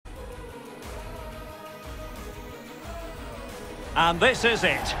And this is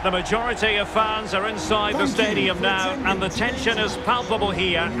it. The majority of fans are inside the stadium now, and the tension is palpable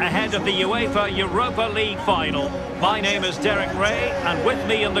here ahead of the UEFA Europa League final. My name is Derek Ray, and with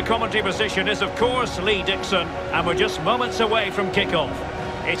me in the commentary position is, of course, Lee Dixon, and we're just moments away from kick-off.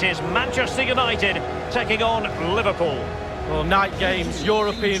 It is Manchester United taking on Liverpool. Well, night games,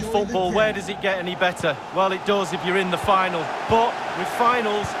 European football, where does it get any better? Well, it does if you're in the final. But with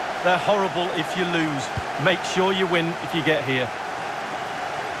finals, they're horrible if you lose. Make sure you win if you get here.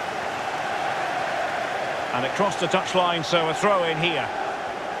 And it crossed the touchline, so a throw in here.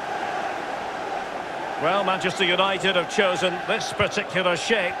 Well, Manchester United have chosen this particular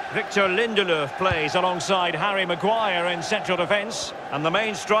shape. Victor Lindelöf plays alongside Harry Maguire in central defence. And the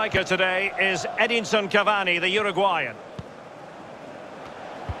main striker today is Edinson Cavani, the Uruguayan.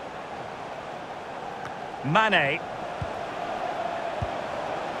 Mane.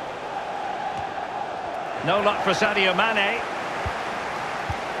 No luck for Sadio Mane.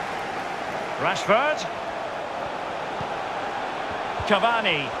 Rashford.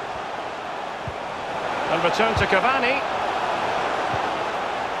 Cavani. And return to Cavani.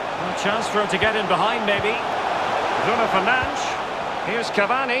 A chance for him to get in behind, maybe. Bruno Fernandes. Here's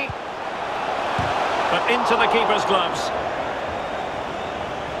Cavani. But into the keeper's gloves.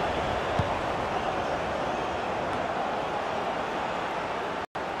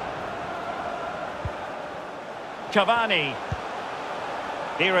 Cavani.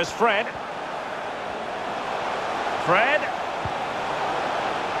 Here is Fred. Fred.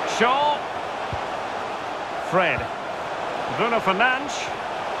 Shaw. Fred. Bruno Fernandes.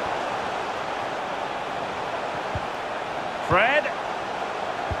 Fred.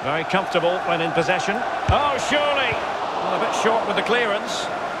 Very comfortable when in possession. Oh, surely. Well, a bit short with the clearance.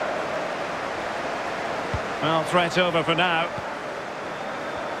 Well, threat over for now.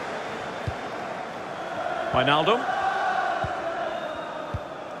 Wijnaldum.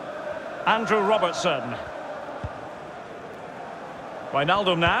 Andrew Robertson.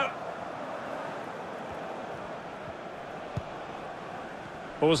 Wijnaldum now.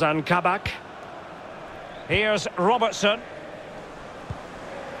 Ozan Kabak. Here's Robertson.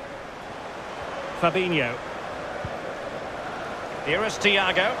 Fabinho. Here is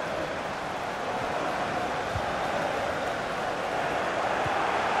Thiago.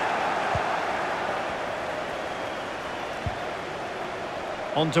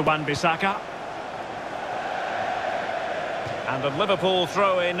 On to Wan-Bissaka. And a Liverpool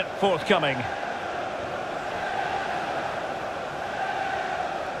throw-in forthcoming.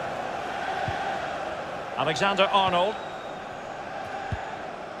 Alexander-Arnold.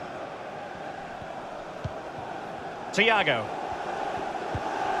 Thiago.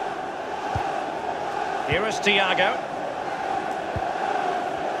 Here is Thiago.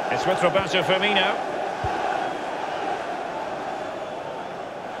 It's with Roberto Firmino.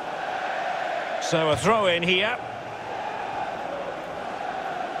 So a throw-in here.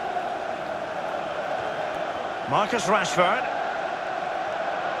 Marcus Rashford.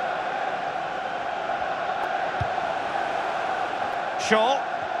 Shaw.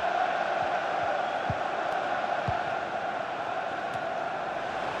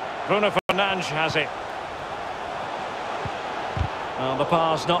 Bruno Fernandes has it. Well, the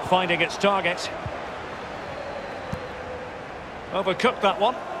pass not finding its target. Overcooked that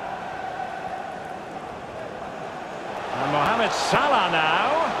one. And Mohamed Salah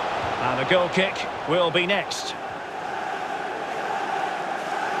now. And a goal kick will be next.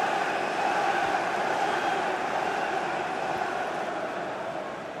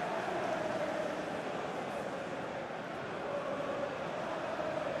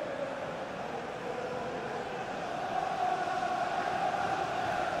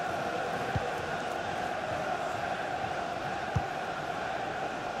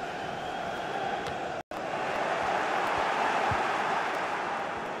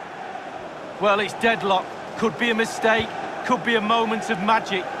 Well, it's deadlock. Could be a mistake, could be a moment of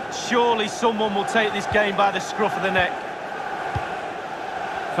magic. Surely someone will take this game by the scruff of the neck.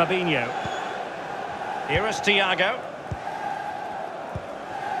 Fabinho. Here is Thiago.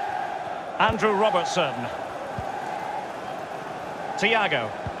 Andrew Robertson.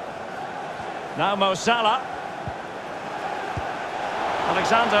 Thiago. Now Mo Salah.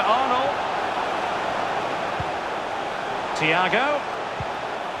 Alexander-Arnold. Thiago.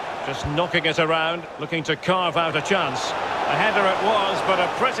 Just knocking it around, looking to carve out a chance. A header it was, but a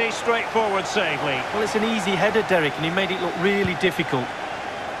pretty straightforward save, Lee. Well, it's an easy header, Derek, and he made it look really difficult.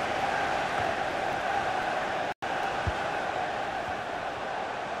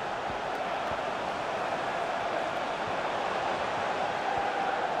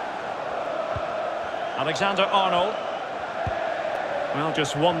 Alexander-Arnold. Well,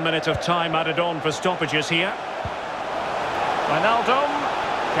 just 1 minute of time added on for stoppages here. Wijnaldum,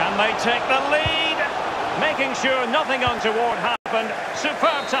 can they take the lead? Making sure nothing untoward happened.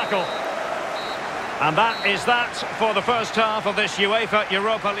 Superb tackle. And that is that for the first half of this UEFA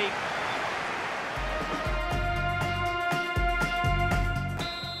Europa League.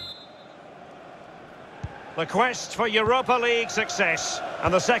 The quest for Europa League success,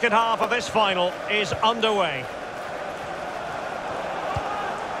 and the second half of this final is underway.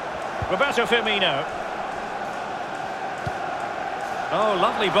 Roberto Firmino. Oh,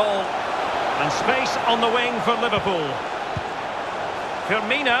 lovely ball. And space on the wing for Liverpool.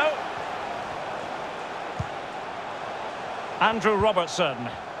 Firmino. Andrew Robertson.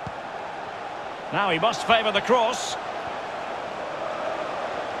 Now he must favour the cross.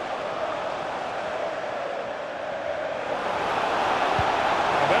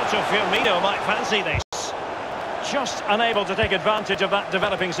 Roberto Firmino might fancy this. Just unable to take advantage of that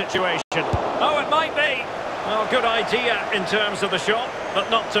developing situation. Oh, it might be. Well, good idea in terms of the shot, but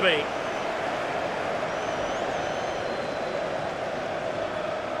not to be.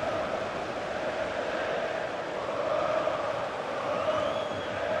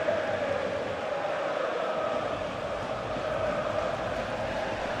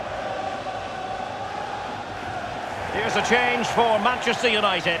 Here's a change for Manchester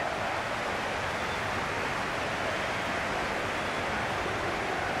United.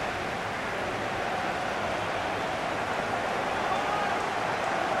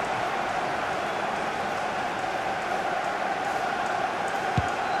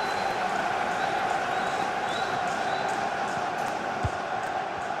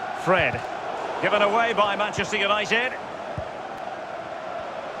 Fred, given away by Manchester United.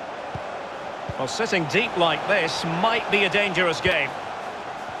 Well, sitting deep like this might be a dangerous game.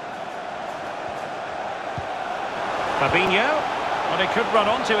 Fabinho, well, he could run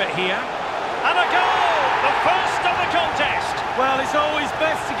onto it here. And a goal! The first of the contest! Well, it's always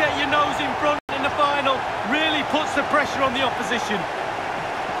best to get your nose in front in the final. Really puts the pressure on the opposition.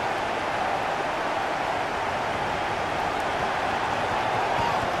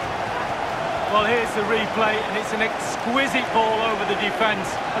 Well, here's the replay, and it's an exquisite ball over the defence.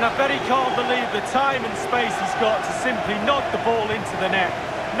 And I bet he can't believe the time and space he's got to simply nod the ball into the net.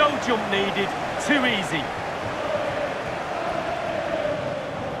 No jump needed, too easy.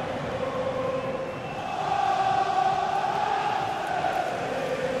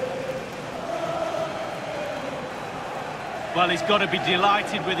 Well, he's got to be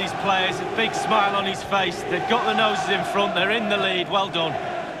delighted with his players. A big smile on his face. They've got the noses in front, they're in the lead. Well done.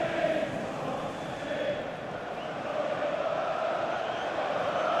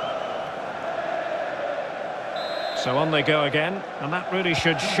 So on they go again, and that really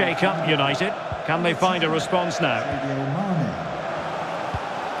should shake up United. Can they find a response now?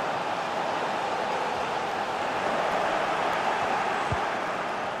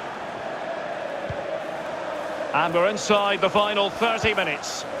 And we're inside the final 30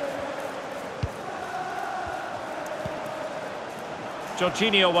 minutes.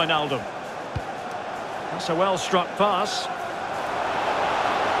 Jorginho Wijnaldum. That's a well-struck pass.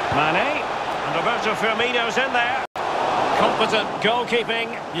 Mane, and Roberto Firmino's in there. Competent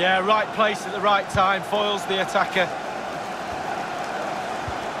goalkeeping. Yeah, right place at the right time, foils the attacker.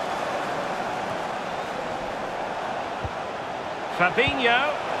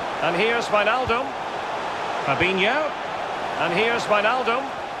 Fabinho, and here's Wijnaldum. Fabinho, and here's Wijnaldum.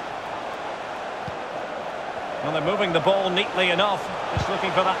 Well, they're moving the ball neatly enough, just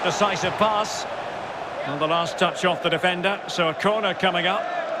looking for that decisive pass. And the last touch off the defender, so a corner coming up.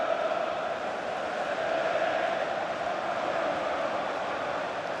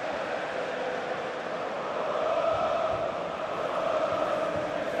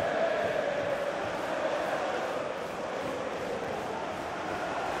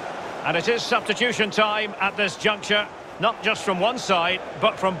 And it is substitution time at this juncture, not just from one side,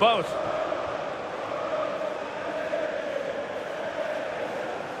 but from both.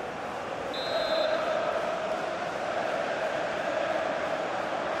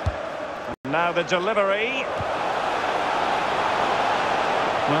 Now the delivery.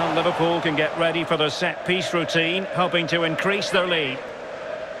 Well, Liverpool can get ready for the set-piece routine, hoping to increase their lead.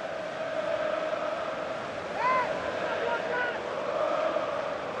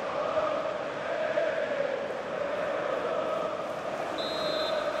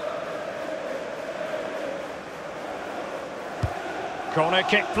 Corner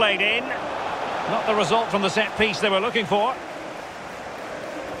kick played in. Not the result from the set piece they were looking for.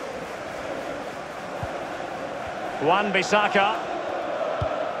 Wan-Bissaka.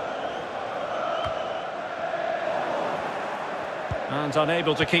 And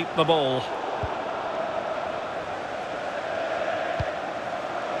unable to keep the ball.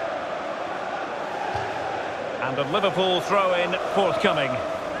 And a Liverpool throw-in forthcoming.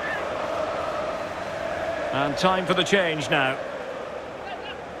 And time for the change now.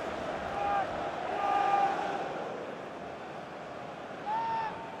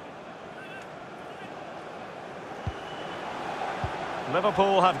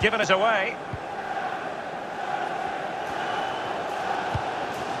 Liverpool have given it away.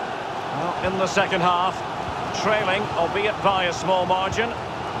 Well, in the second half, trailing, albeit by a small margin.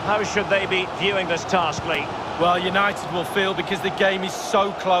 How should they be viewing this task, Lee? Well, United will feel because the game is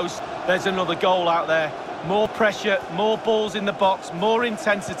so close, there's another goal out there. More pressure, more balls in the box, more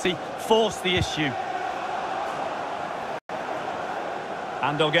intensity, force the issue.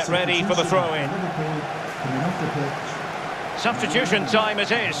 And they'll get ready for the throw-in. Substitution time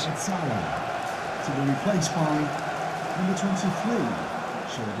it is. To be replaced by number 23,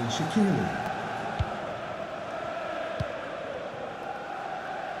 Sheridan Shaqiri.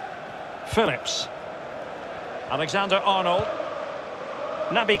 Phillips. Alexander-Arnold.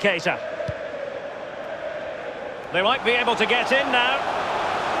 Naby Keita. They might be able to get in now.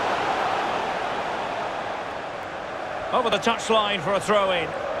 Over the touchline for a throw-in.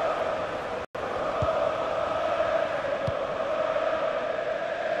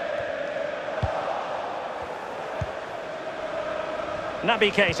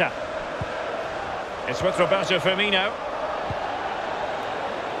 Naby Keita. It's with Roberto Firmino.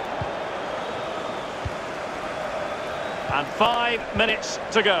 And 5 minutes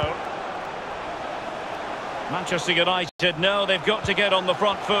to go. Manchester United know they've got to get on the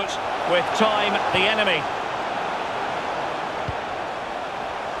front foot with time the enemy.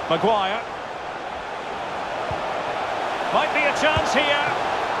 Maguire. Might be a chance here.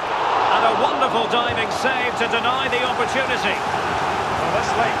 And a wonderful diving save to deny the opportunity. Well,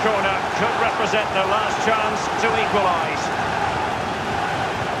 this late corner could represent their last chance to equalise.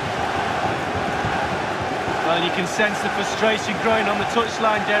 Well, you can sense the frustration growing on the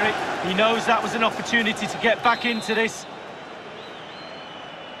touchline, Derek. He knows that was an opportunity to get back into this.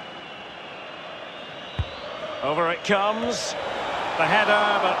 Over it comes. The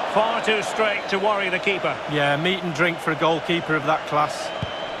header, but far too straight to worry the keeper. Yeah, meat and drink for a goalkeeper of that class.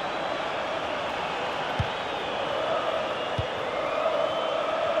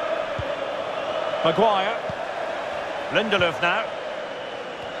 Maguire. Lindelof now.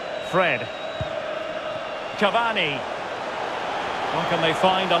 Fred. Cavani. Or can they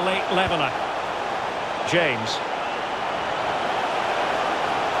find a late leveller? James.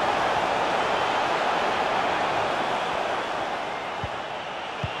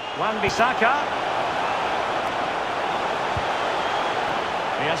 Wan-Bissaka.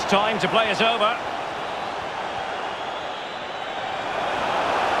 He has time to play it over.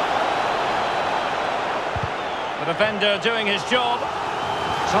 The defender doing his job.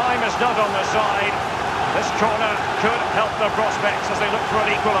 Time is not on their side. This corner could help their prospects as they look for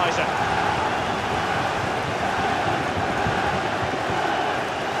an equaliser.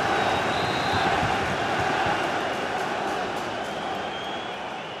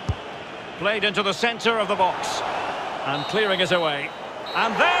 Played into the centre of the box. And clearing it away.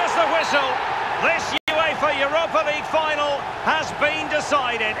 And there's the whistle. This UEFA Europa League final has been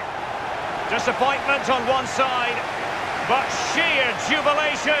decided. Disappointment on one side, but sheer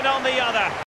jubilation on the other.